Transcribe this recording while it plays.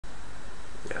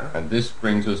Yeah. And this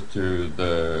brings us to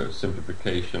the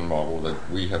simplification model that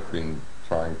we have been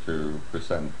trying to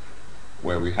present,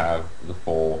 where we have the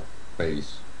four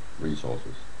base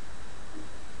resources.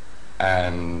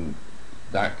 And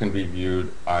that can be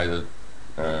viewed either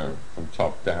from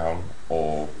top down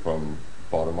or from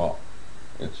bottom up.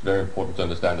 It's very important to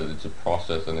understand that it's a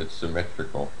process and it's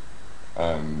symmetrical.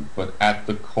 But at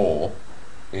the core,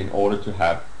 in order to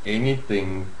have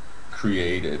anything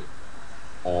created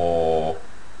or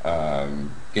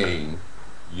gain,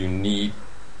 you need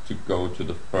to go to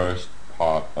the first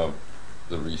part of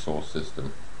the resource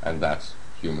system, and that's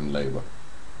human labor.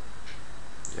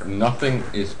 Yep. Nothing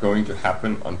is going to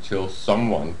happen until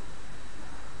someone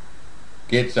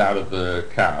gets out of the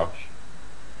couch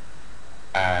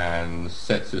and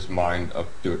sets his mind up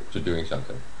to doing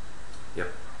something.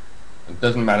 Yep. It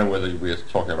doesn't matter whether we're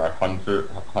talking about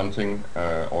hunting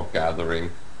or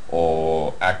gathering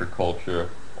or agriculture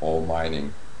or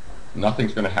mining.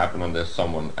 Nothing's going to happen unless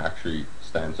someone actually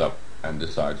stands up and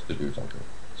decides to do something.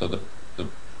 So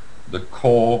the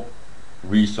core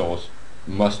resource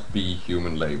must be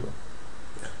human labor.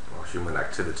 Yeah. Or human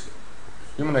activity.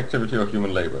 Human activity or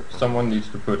human labor. Someone needs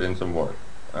to put in some work.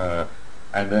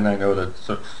 And then I know that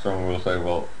someone will say,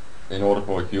 well, in order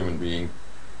for a human being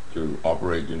to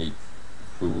operate, you need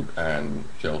food and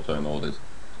shelter and all this.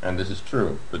 And this is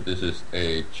true, but this is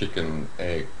a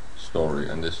chicken-egg story,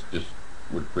 and this just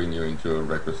would bring you into a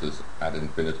requisites ad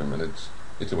infinitum, and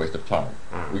it's a waste of time.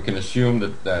 Mm. We can assume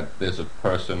that there's a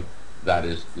person that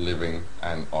is living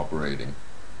and operating,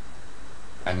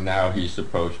 and now he's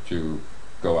supposed to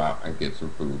go out and get some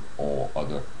food or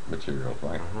other materials,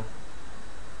 right? Mm-hmm.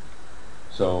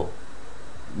 So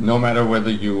no matter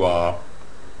whether you are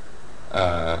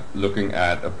looking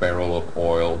at a barrel of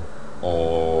oil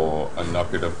or a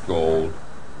nugget of gold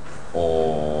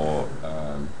or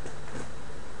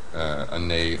a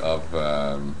nay of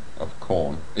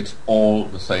corn, it's all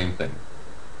the same thing.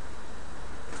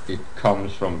 It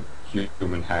comes from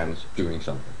human hands doing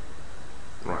something.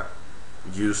 Right.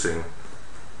 Using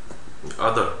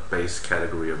other base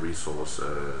category of resource,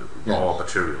 raw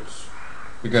materials.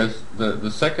 Because the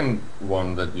second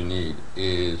one that you need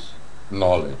is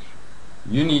knowledge.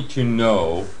 You need to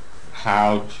know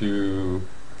how to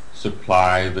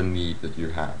supply the need that you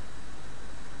have.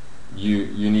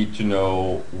 You need to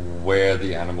know where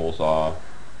the animals are,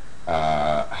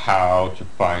 how to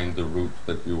find the roots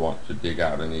that you want to dig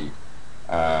out and eat,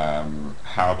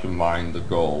 how to mine the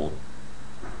gold.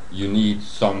 You need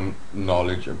some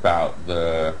knowledge about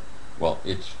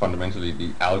it's fundamentally the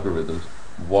algorithms,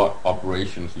 what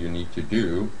operations you need to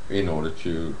do in order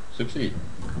to succeed.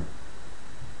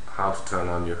 How to turn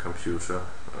on your computer,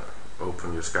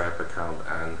 open your Skype account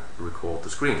and record the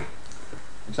screen.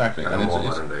 Exactly. And more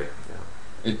modern day.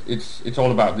 Yeah. It's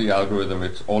all about the algorithm.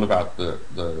 It's all about the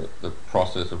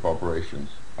process of operations.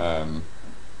 So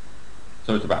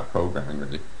it's about programming,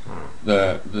 really.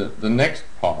 Mm. The next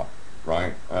part,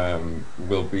 right,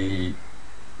 will be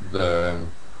the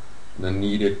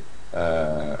needed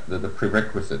the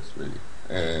prerequisites, really,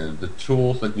 the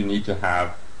tools that you need to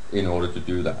have in order to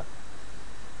do that.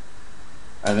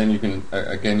 And then you can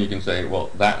you can say,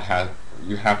 well,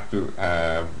 you have to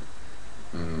have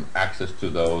access to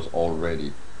those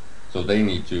already, so they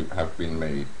need to have been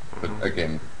made. But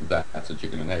again, that's a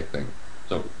chicken and egg thing.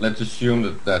 So let's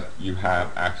assume that you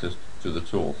have access to the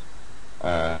tools.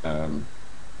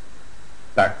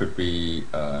 That could be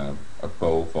a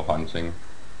bow for hunting,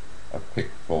 a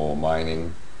pick for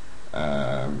mining,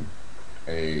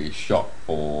 a shop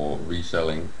for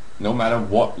reselling. No matter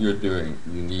what you're doing,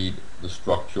 you need the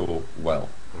structural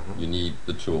wealth. Mm-hmm. You need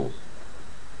the tools.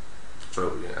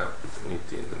 So you need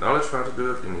the knowledge how to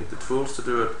do it, you need the tools to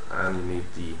do it, and you need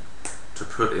to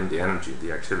put in the energy,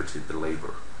 the activity, the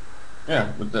labor.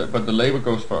 Yeah, but the labor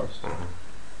goes first. Mm-hmm.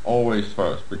 Always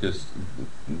first, because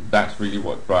that's really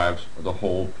what drives the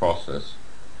whole process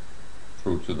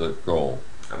through to the goal.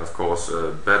 And of course,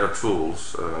 better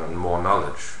tools and more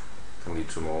knowledge can lead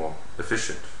to more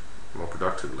efficient, more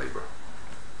productive labor.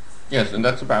 Yes, and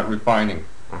that's about refining.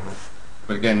 Mm-hmm.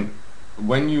 But again,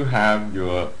 when you have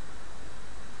your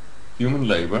human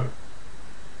labor,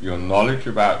 your knowledge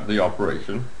about the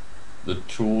operation, the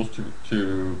tools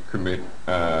to commit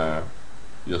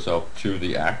yourself to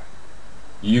the act,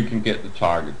 you can get the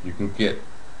target, you can get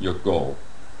your goal,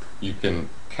 you can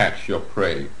catch your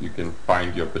prey, you can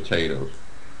find your potatoes,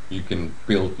 you can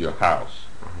build your house.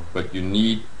 Mm-hmm. But you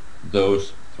need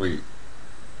those three.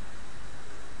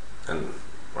 And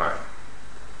right.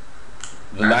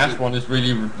 The last one is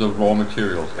really the raw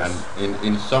materials, and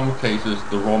in some cases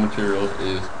the raw materials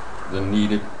is the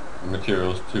needed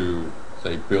materials to,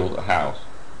 say, build a house.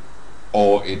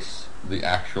 or it's the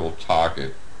actual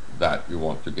target that you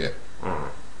want to get.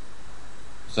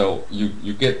 So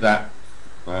you get that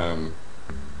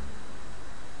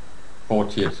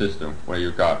four-tiered system where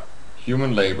you got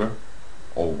human labor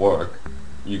or work,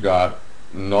 you got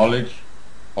knowledge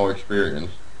or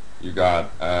experience, you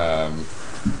got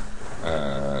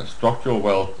structural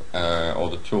wealth or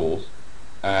the tools,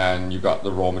 and you got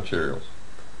the raw materials.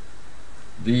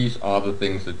 These are the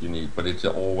things that you need, but it's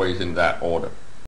always in that order.